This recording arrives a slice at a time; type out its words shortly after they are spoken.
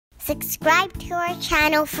Subscribe to our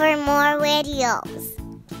channel for more videos.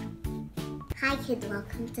 Hi kids,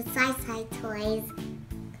 welcome to SySy Toys.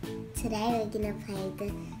 Today we're gonna play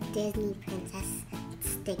the Disney Princess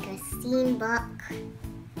sticker scene book.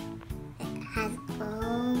 It has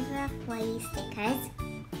over 40 stickers.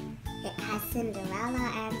 It has Cinderella,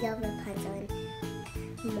 Ariel, Rapunzel,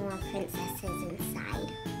 and more princesses inside.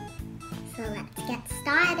 So let's get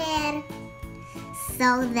started.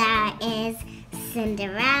 So there is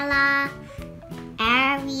Cinderella,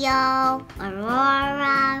 Ariel,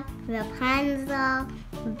 Aurora, Rapunzel,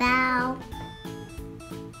 Belle,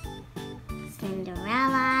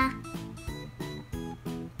 Cinderella.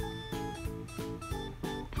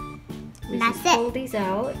 That's it. Pull these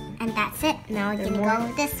out. And that's it. Now we're gonna go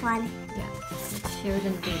with this one. Yeah, let's show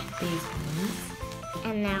them these ones.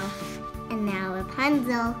 And now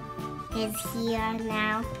Rapunzel is here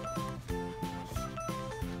now.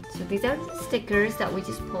 So these are the stickers that we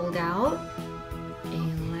just pulled out.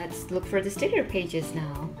 And let's look for the sticker pages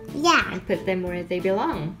now. Yeah. And put them where they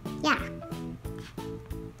belong. Yeah.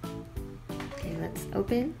 Okay, let's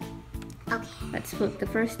open. Okay. Let's flip the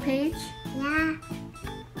first page. Yeah.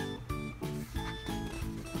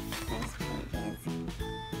 First page is...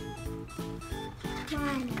 Come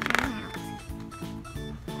on, come out.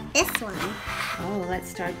 This one. Oh, let's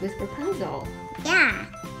start with Rapunzel. Yeah.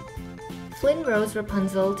 Flynn rows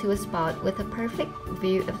Rapunzel to a spot with a perfect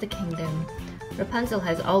view of the kingdom. Rapunzel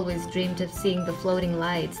has always dreamed of seeing the floating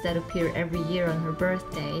lights that appear every year on her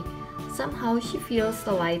birthday. Somehow she feels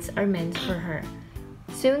the lights are meant for her.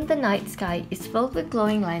 Soon the night sky is filled with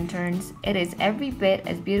glowing lanterns. It is every bit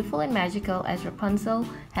as beautiful and magical as Rapunzel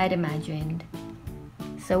had imagined.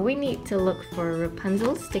 So we need to look for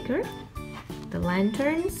Rapunzel's sticker, the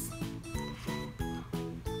lanterns,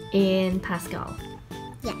 and Pascal.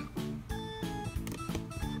 Yeah.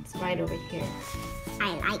 Right over here.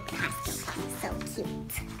 I like Pascal. He's so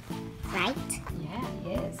cute. Right? Yeah,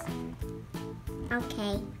 he is.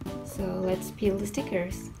 Okay. So let's peel the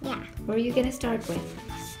stickers. Yeah. What are you gonna start with?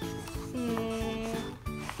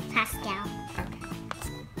 Pascal. Okay.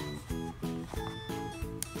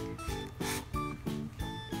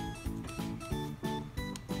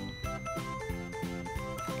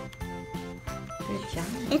 Good job.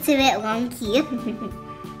 It's a bit wonky.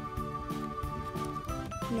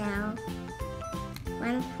 Now,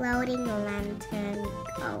 one floating lantern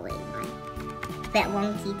going on. Bit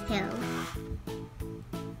wonky too.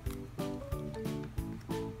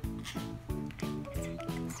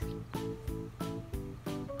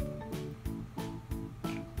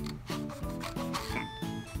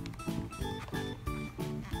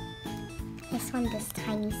 This one, this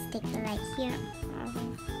tiny sticker right here.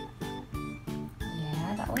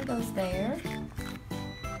 Yeah, that one goes there.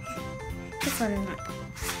 This one is not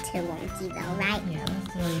too wonky though, right? Yeah,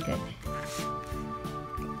 that's really good.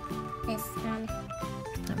 This one.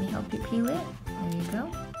 Let me help you peel it. There you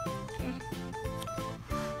go.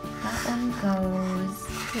 That one goes...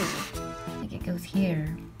 I think it goes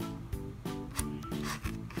here.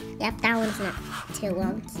 Yep, that one's not too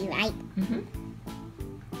wonky, right? Mm-hmm.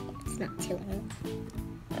 It's not too wonky.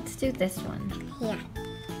 Let's do this one. Yeah.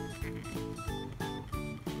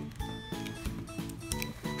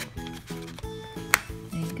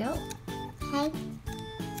 There you go. Okay.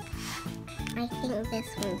 I think this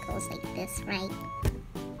one goes like this, right?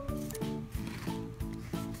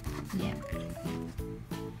 Yeah.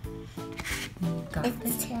 Got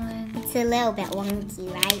this one. It's a little bit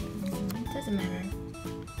wonky, right? It doesn't matter.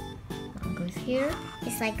 That one goes here.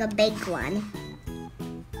 It's like a big one.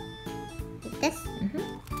 Like this? Mm-hmm.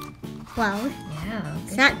 Well, Yeah.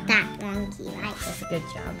 it's not that wonky, right? That's a good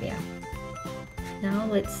job, yeah. Now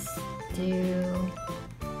let's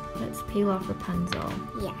peel off Rapunzel.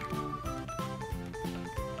 Yeah.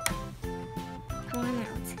 Come on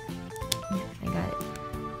out. Yeah, I got it.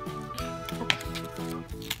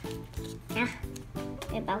 Yeah.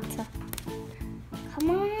 We're about to. Come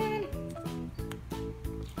on.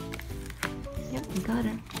 Yep, you got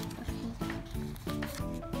it.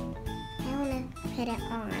 I want to put it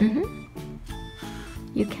on. Mm-hmm.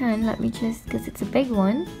 You can, let me just, because it's a big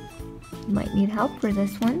one. You might need help for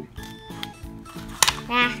this one.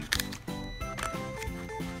 Ah.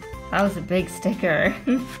 That was a big sticker.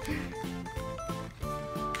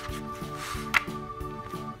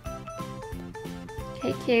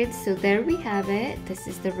 Okay kids, so there we have it. This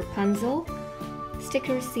is the Rapunzel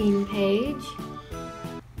sticker scene page.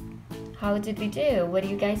 How did we do? What do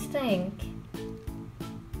you guys think?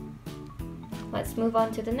 Let's move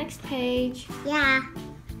on to the next page. Yeah.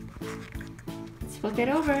 Let's flip it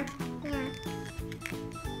over. Yeah.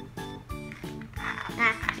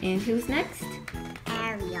 And who's next?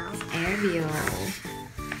 Ariel. Ariel. Ariel.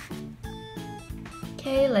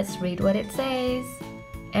 Okay, let's read what it says.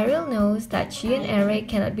 Ariel knows that she and Eric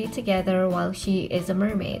cannot be together while she is a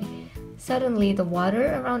mermaid. Suddenly, the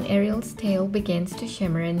water around Ariel's tail begins to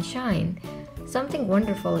shimmer and shine. Something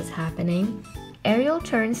wonderful is happening. Ariel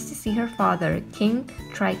turns to see her father, King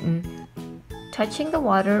Triton, touching the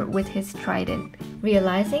water with his trident.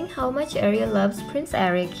 Realizing how much Ariel loves Prince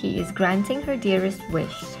Eric, he is granting her dearest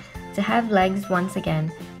wish, to have legs once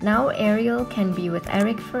again. Now Ariel can be with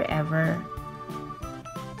Eric forever.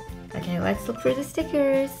 Okay, let's look for the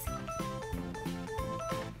stickers.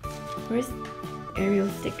 Where's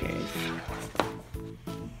Ariel's stickers?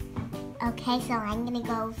 Okay, so I'm gonna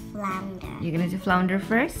go flounder. You're gonna do flounder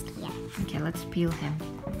first? Yeah. Okay, let's peel him.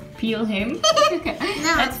 Peel him?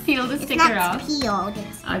 No, let's peel the it's sticker not off. peeled.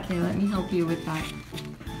 It's Okay, let me help you with that.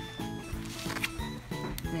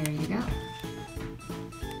 There you go.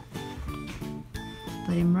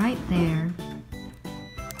 Put him right there.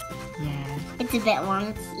 Yeah, It's a bit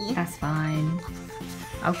wonky. that's fine.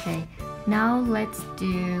 Okay, now let's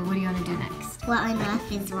do, what do you want to do next? What on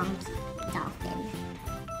earth is wonky? Dolphin.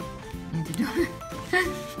 Need to do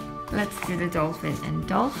Let's do the dolphin. And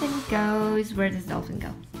dolphin goes, where does dolphin go?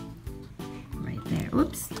 Right there.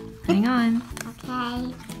 Oops, hang on.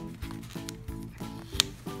 Okay.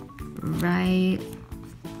 Right.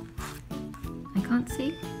 I can't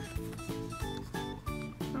see.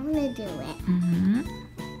 I'm gonna do it. Mm-hmm.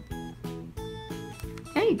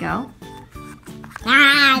 There you go.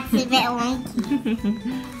 Ah, it's a bit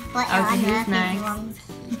wonky. What Okay, on who's earth next? is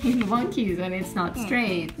wonky? Wonky is when it's not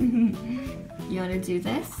straight. You want to do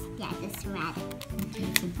this? Yeah, this red. Okay,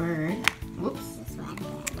 it's a bird. Whoops. This red.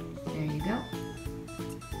 There you go.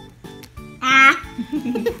 Ah!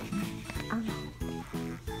 Oh no.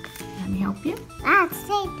 Let me help you. Ah, it's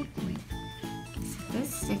taped. Wait. So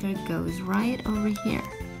this sticker goes right over here.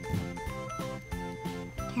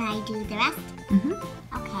 Can I do the rest? Mm-hmm.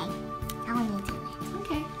 Okay. I want to do it.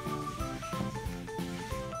 Okay.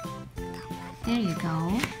 There you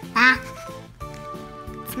go. Ah!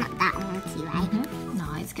 It's not that wonky, right? Mm-hmm. No,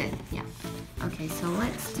 it's good. Yeah. Okay, so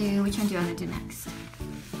let's do, which one do you want to do next?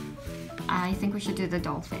 I think we should do the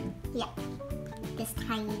dolphin. Yeah. This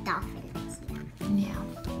tiny dolphin is here. Yeah.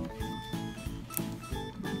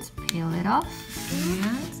 Let's peel it off.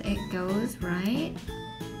 Yes, it goes right.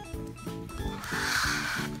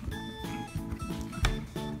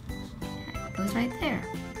 It goes right there.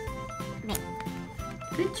 Wait,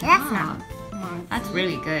 Good that's job. not wonky. That's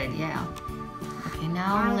really good, yeah. Okay,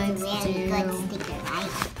 now That was let's a really good do, sticker,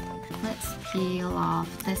 right? let's peel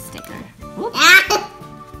off the sticker. Whoops. Ah!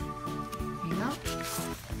 There you go.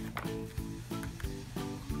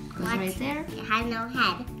 Goes What? right there. It has no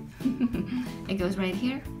head. It goes right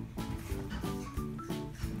here.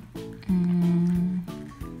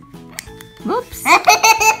 Whoops.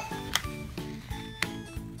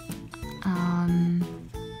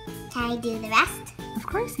 Can I do the rest? Of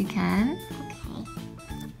course you can. Okay.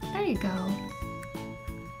 There you go.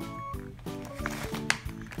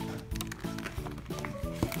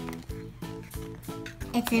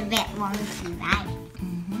 It's a bit wonky, right?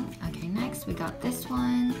 Okay, next we got this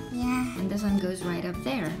one. Yeah. And this one goes right up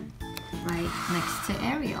there. Right next to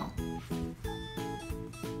Ariel.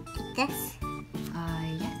 Like this.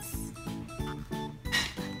 Yes.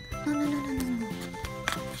 No.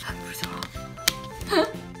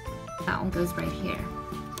 That one goes right here.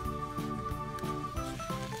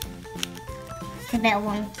 It's a bit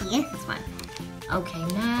wonky. That's fine. Okay,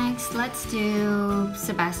 next let's do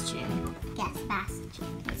Sebastian. Yeah,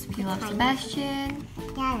 Sebastian. Let's peel off Tiny. Sebastian.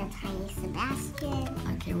 Yeah, the tiny Sebastian.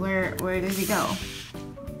 Okay, where does he go?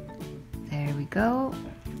 There we go.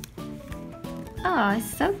 Oh,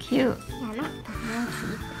 it's so cute. Yeah, not the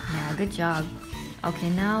monkey. Yeah, good job. Okay,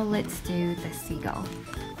 now let's do the seagull.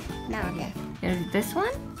 No, There's this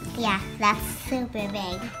one? yeah, that's super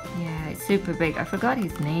big. Yeah, it's super big. I forgot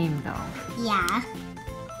his name though. Yeah.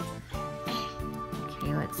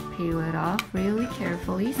 Okay, let's peel it off really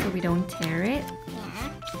carefully so we don't tear it. Yeah.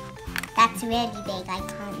 That's really big. I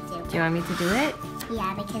can't do Do it. you want me to do it?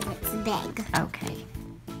 Yeah, because it's big. Okay.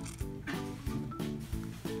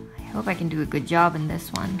 I hope I can do a good job in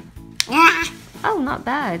this one. Ah! Oh, not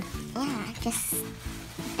bad. Yeah, just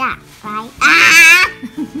that, right? Ah!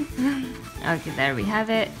 Okay, there we have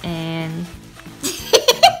it. And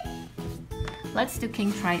let's do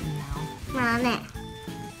King Triton now. Mom, it.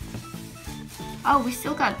 Oh, we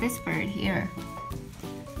still got this bird here.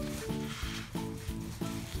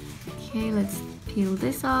 Okay, let's peel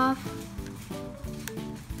this off.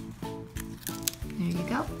 There you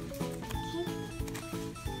go.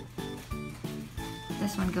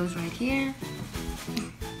 This one goes right here.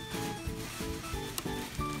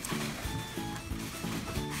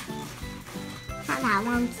 not that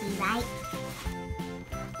wonky, right?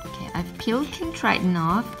 Okay, I've peeled King Triton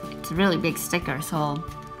off. It's a really big sticker, so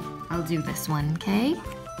I'll do this one, okay?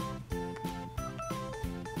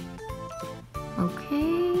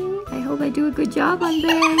 Okay, I hope I do a good job on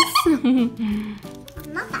this.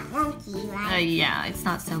 Not that wonky, right? Yeah, it's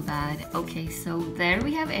not so bad. Okay, so there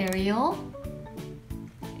we have Ariel.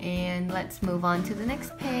 And let's move on to the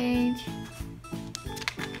next page.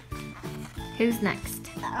 Who's next?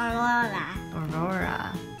 Aurora.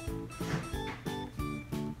 Aurora.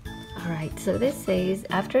 Alright, so this says,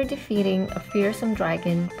 after defeating a fearsome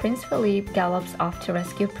dragon, Prince Philippe gallops off to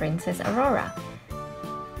rescue Princess Aurora.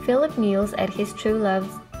 Philip kneels at his true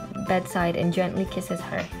love's bedside and gently kisses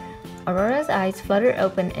her. Aurora's eyes flutter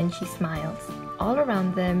open and she smiles. All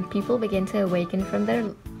around them, people begin to awaken from their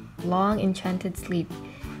long enchanted sleep.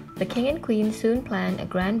 The king and queen soon plan a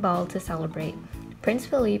grand ball to celebrate. Prince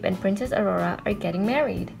Philippe and Princess Aurora are getting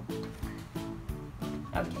married.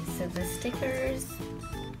 Okay, so the stickers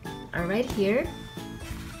are right here.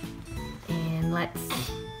 And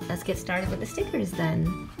let's get started with the stickers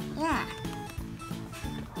then. Yeah.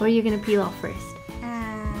 What are you gonna peel off first?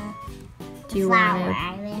 Do you Flower.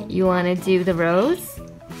 wanna do the rose?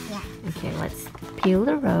 Yeah. Okay, let's peel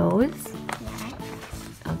the rose.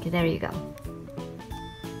 Yeah. Okay, there you go.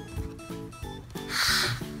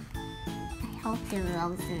 I hope the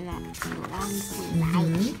rose is not too wonky,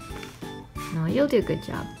 right? No, you'll do a good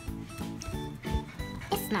job.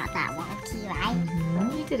 It's not that wonky, right?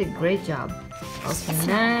 You did a great job. Okay, It's not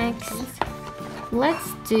next, wonky.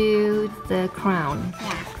 let's do the crown.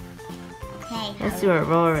 Yeah. Okay. Let's do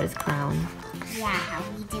Aurora's crown. Yeah, how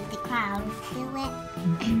we do the crown. Do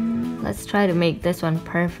it. Let's try to make this one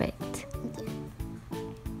perfect.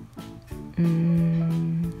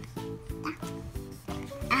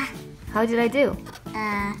 How did I do?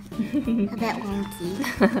 A bit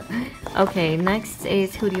wonky. Okay, next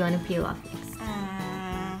is, who do you want to peel off next?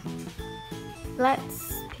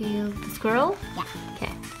 Let's peel the squirrel. Yeah.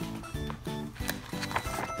 Okay.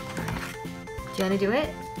 Do you want to do it?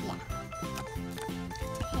 Yeah.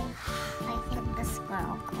 Okay. I think the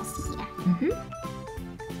squirrel goes here. Good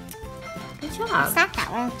It's job. not that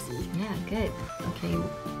wonky. Yeah, good. Okay,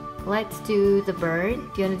 let's do the bird.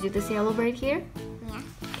 Do you want to do this yellow bird here? Yeah.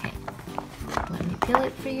 Okay. Let me peel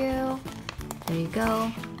it for you. There you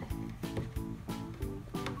go.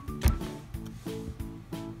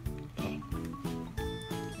 Okay.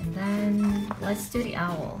 And then let's do the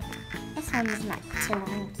owl. This one is not too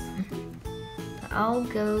wonky. The owl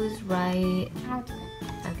goes right. I'll do it.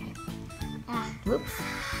 Okay. Ah. Whoops.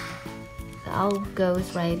 The owl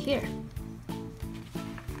goes right here.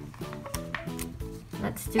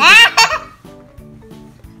 Let's do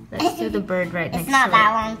let's do the bird right next It's not to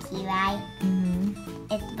that wonky, right?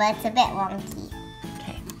 it. But it's a bit wonky.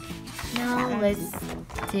 Okay. Now That let's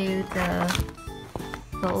do the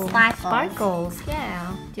little Sparkles.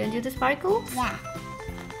 Yeah. Do you want to do the sparkles? Yeah.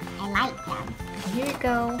 I like them. Here you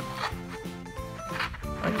go.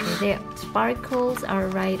 Okay, the sparkles are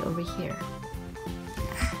right over here.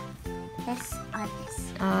 This or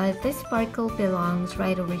this. This sparkle belongs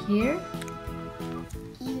right over here.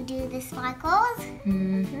 You do the sparkles?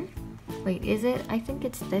 Wait, is it? I think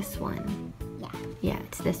it's this one. Yeah. Yeah,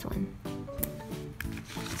 it's this one.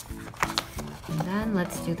 And then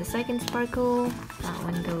let's do the second sparkle. That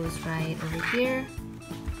one goes right over here.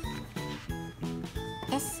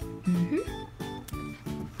 This.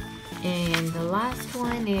 And the last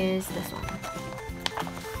one is this one.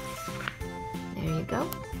 There you go.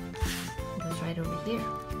 It goes right over here.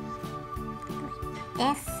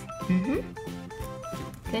 This.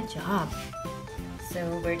 Good job. So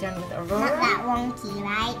we're done with Not Aurora. that wonky,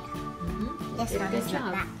 right? This Did a one good is job.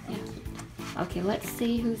 not that wonky. Okay, let's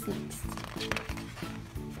see who's next.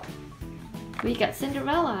 We got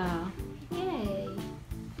Cinderella. Yay.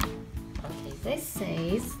 Okay, this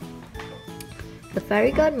says, the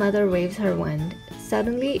fairy godmother waves her wand.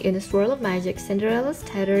 Suddenly, in a swirl of magic, Cinderella's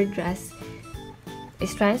tattered dress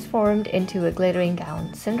is transformed into a glittering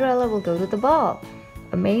gown. Cinderella will go to the ball.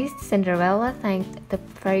 Amazed, Cinderella thanked the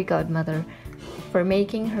fairy godmother for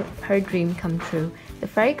making her dream come true. The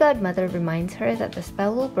fairy godmother reminds her that the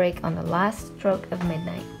spell will break on the last stroke of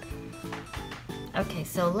midnight. Okay,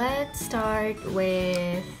 so let's start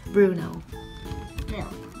with Bruno. Blue.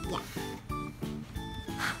 Yeah.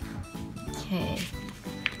 Okay,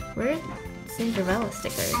 where are Cinderella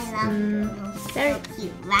stickers? I love Bruno. there. So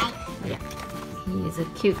cute, right? Yeah, he is a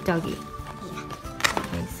cute doggy. Yeah.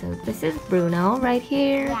 Okay, so this is Bruno right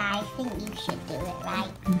here. Yeah, I think you should do it, right?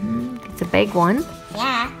 It's a big one.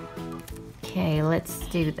 Yeah. Okay, let's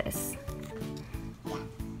do this. Yeah.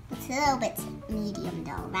 Let's a little bit medium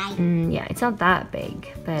though, right? Yeah, it's not that big,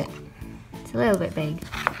 but it's a little bit big.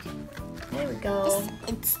 There we go.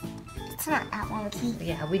 It's not that wonky.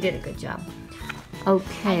 Yeah, we did a good job.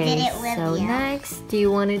 Okay, I did it with so you. next, do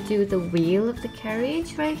you want to do the wheel of the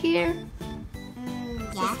carriage right here?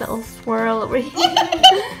 Yes. This little swirl over here.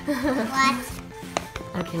 What?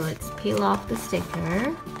 Okay, let's peel off the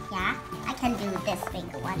sticker. Yeah, I can do this big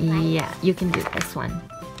one, right? Yeah, you can do this one.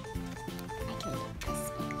 I can do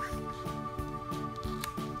this big one.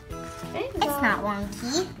 There you It's go. not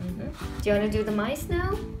wonky. Do you want to do the mice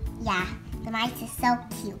now? Yeah, the mice is so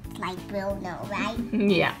cute, like Bruno, right?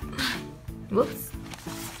 Yeah. Whoops.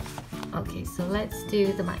 Okay, so let's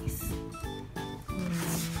do the mice.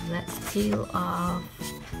 Let's peel off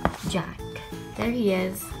Jack. There he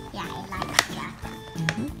is. Yeah, I like that.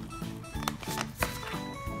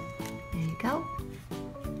 There you go.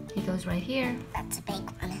 He goes right here. That's a big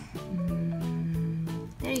one.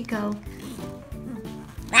 There you go.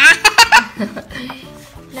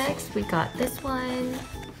 Next, we got this one.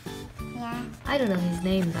 Yeah, I don't know his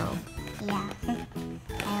name though. yeah.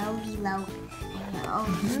 I only know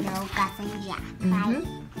Gus and Jack, right?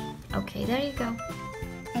 Okay, there you go.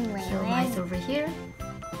 Anyway, So mice over here.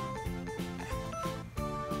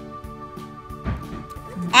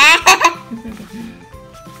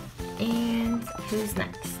 And who's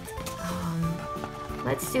next?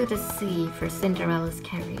 Let's do the C for Cinderella's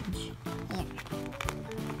carriage. Yeah.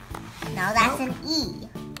 No, that's an E.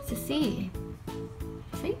 It's a C.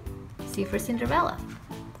 See? C for Cinderella.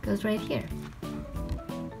 Goes right here.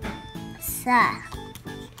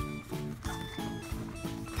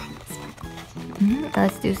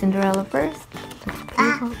 Let's do Cinderella first. Let's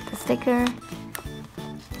peel off the sticker.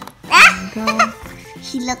 There you go.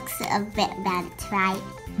 She looks a bit bent, right?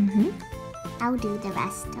 I'll do the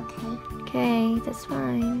rest, okay? Okay, that's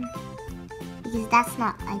fine. Because that's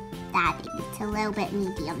not like that big. It's a little bit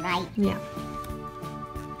medium, right? Yeah.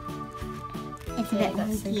 It's a Okay, bit that's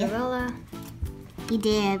wonky. Cinderella. You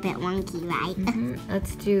did a bit wonky, right?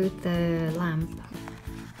 Let's do the lamp.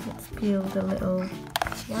 Let's peel the little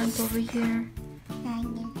lamp over here. I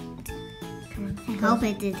Come on. hope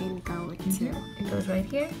it didn't go too. It goes right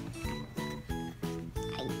here.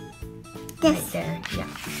 This Right there. Yeah.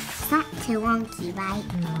 it's not too wonky, right?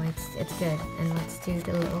 No, it's good. And let's do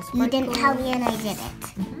the little sparkle. You didn't tell me and I did it.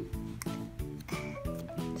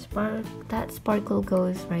 That sparkle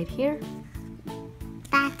goes right here.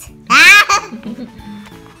 That.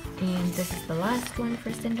 And this is the last one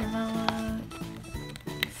for Cinderella.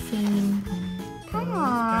 Same goes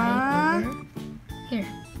right over here.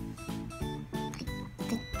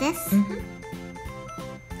 Like this.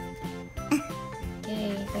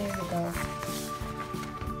 Okay, there we go.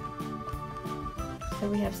 So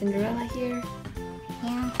we have Cinderella here.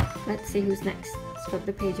 Yeah. Let's see who's next. Let's flip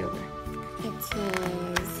the page over. It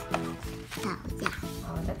is. Oh, yeah.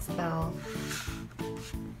 Oh, that's Belle.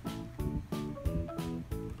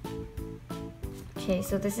 Okay,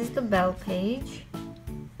 so this is the Belle page.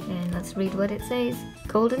 And let's read what it says.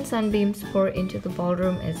 Golden sunbeams pour into the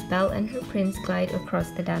ballroom as Belle and her prince glide across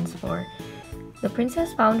the dance floor. The prince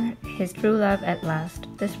has found his true love at last.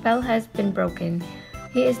 The spell has been broken.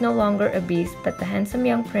 He is no longer a beast, but the handsome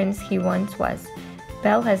young prince he once was.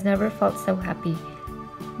 Belle has never felt so happy.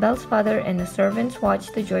 Belle's father and the servants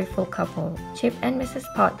watch the joyful couple. Chip and Mrs.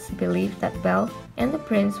 Potts believe that Belle and the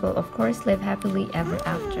prince will of course live happily ever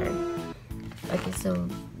after. Okay, so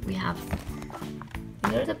we have,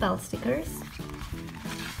 these are the Belle stickers.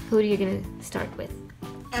 Who are you gonna start with?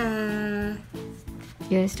 You're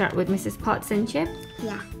gonna start with Mrs. Potts and Chip?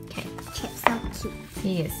 Yeah. Okay. Chip's so cute.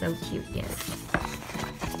 He is so cute, yes.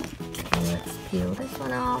 And let's peel this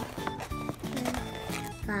one off.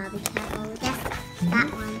 Be careful with this. That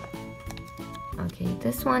one. Okay,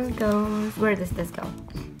 this one goes, where does this go?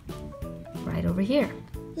 Right over here.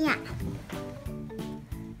 Yeah.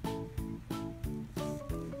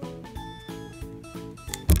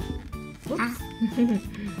 Whoops.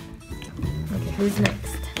 Okay, who's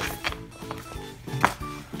next?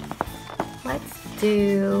 Let's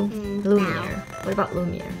do Lumiere. What about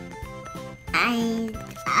Lumiere?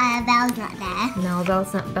 Belle's not there. No,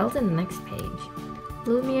 Belle's not. Belle's in the next page.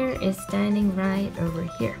 Lumiere is standing right over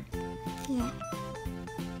here. Yeah.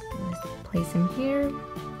 Let's place him here.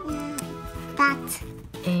 Yeah. That.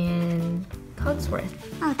 And Cogsworth.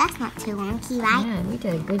 Oh, that's not too wonky, right? Yeah, we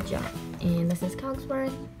did a good job. And this is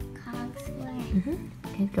Cogsworth. Cogsworth.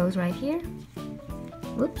 It goes right here.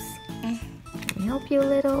 Whoops. Let me help you a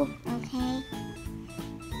little. Okay.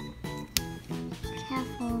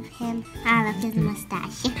 Careful of him. I love his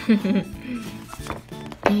mustache.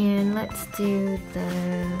 And let's do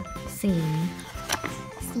the scene.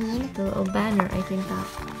 13. The little banner, I think that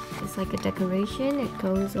is like a decoration. It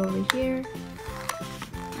goes over here.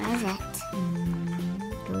 Where is it?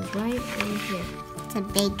 Goes right over here. It's a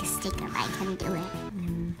big sticker. I can do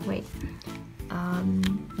it. Wait.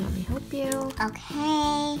 Let me help you.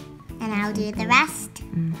 Okay. And I'll do the rest.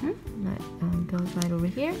 That goes right over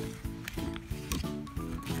here.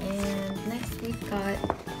 And next we've got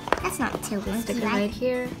That's not too the wonky, sticker right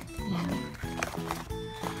here. Yeah.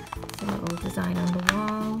 It's a little design on the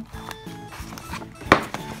wall.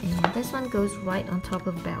 And this one goes right on top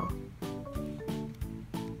of Belle.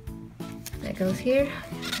 That goes here.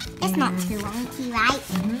 It's not too wonky, right?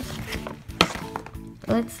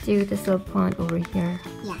 Let's do this little plant over here.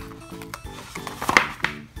 Yeah.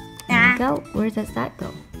 There we go. Where does that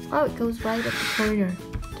go? Oh, it goes right at the corner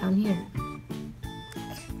down here.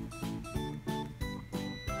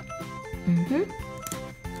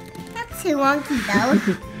 Not too wonky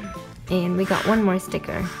though. And we got one more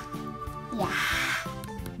sticker Yeah.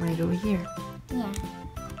 right over here. Yeah.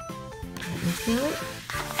 Let me peel it.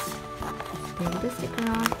 Peel the sticker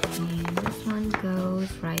off, and this one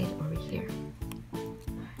goes right over here.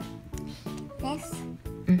 This?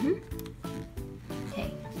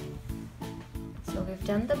 Okay. So we've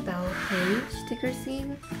done the Belle page sticker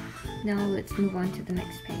scene. Now let's move on to the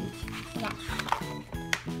next page. Yeah.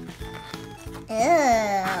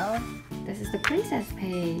 Ooh. This is the princess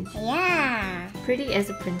page. Yeah. Pretty as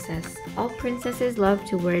a princess. All princesses love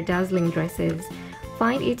to wear dazzling dresses.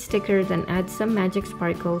 Find each sticker, then add some magic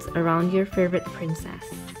sparkles around your favorite princess.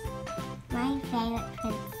 My favorite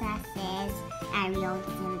princesses Ariel,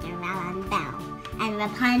 Cinderella, and Belle. And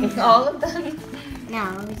Rapunzel. All of them?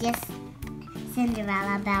 No, just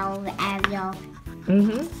Cinderella, Belle, Ariel,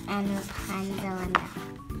 and Rapunzel and Belle.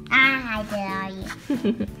 I did all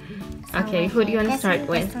you. Okay, who do you want to start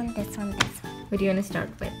with? This one, this one, this one. Who do you want to start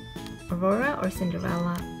with? Aurora or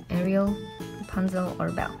Cinderella, Ariel, Rapunzel,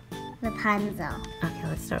 or Belle? Rapunzel. Okay,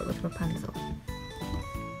 let's start with Rapunzel.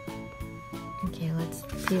 Okay, let's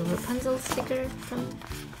peel Rapunzel's sticker from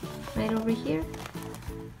right over here.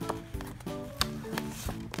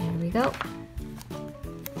 There we go.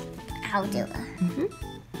 I'll do it.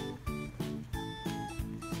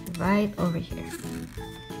 Right over here.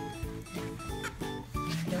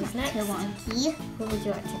 Who's next? Too wonky. Who would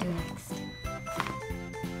you like to do next?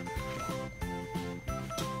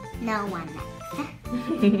 No one next.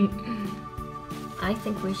 I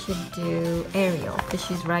think we should do Ariel because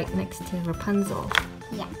she's right next to Rapunzel.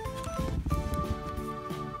 Yeah.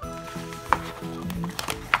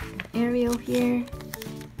 Ariel here.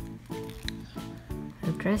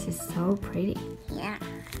 Her dress is so pretty. Yeah.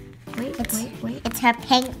 Wait. It's her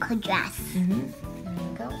pink dress. There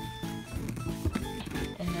we go.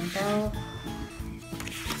 And then Belle.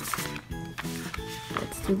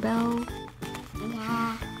 Let's do Belle.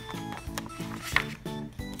 Yeah.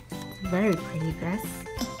 It's a very pretty dress.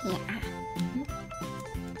 Yeah.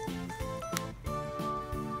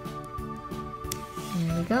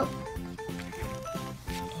 There we go.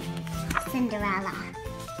 Cinderella.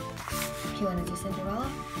 You want to do Cinderella?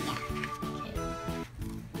 Yeah. Okay.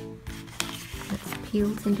 Let's peel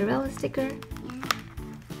Cinderella sticker. Yeah.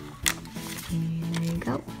 And there you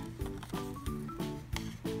go.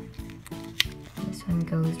 This one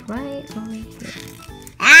goes right over here.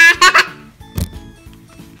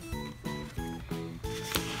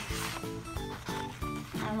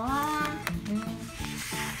 Aurora.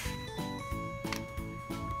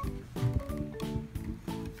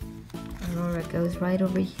 Aurora goes right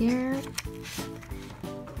over here.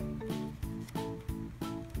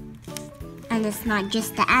 And it's not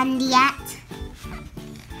just the end yet.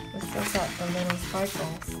 We still got the little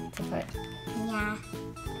sparkles to put. Yeah.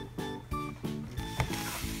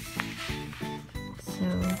 So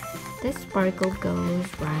this sparkle goes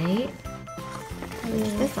right. Where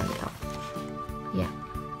does this one go? Yeah.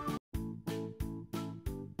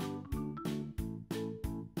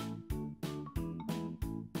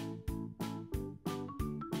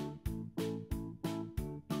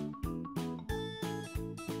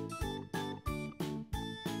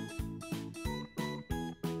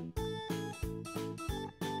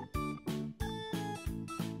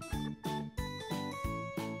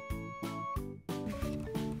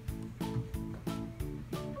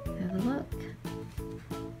 Have a look.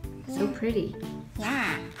 So pretty.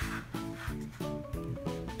 Yeah.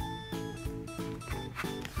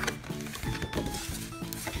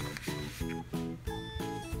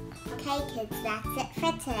 Okay kids, that's it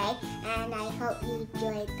for today, and I hope you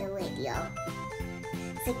enjoyed the video.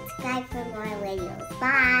 Subscribe for more videos.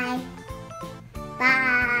 Bye!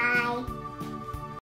 Bye!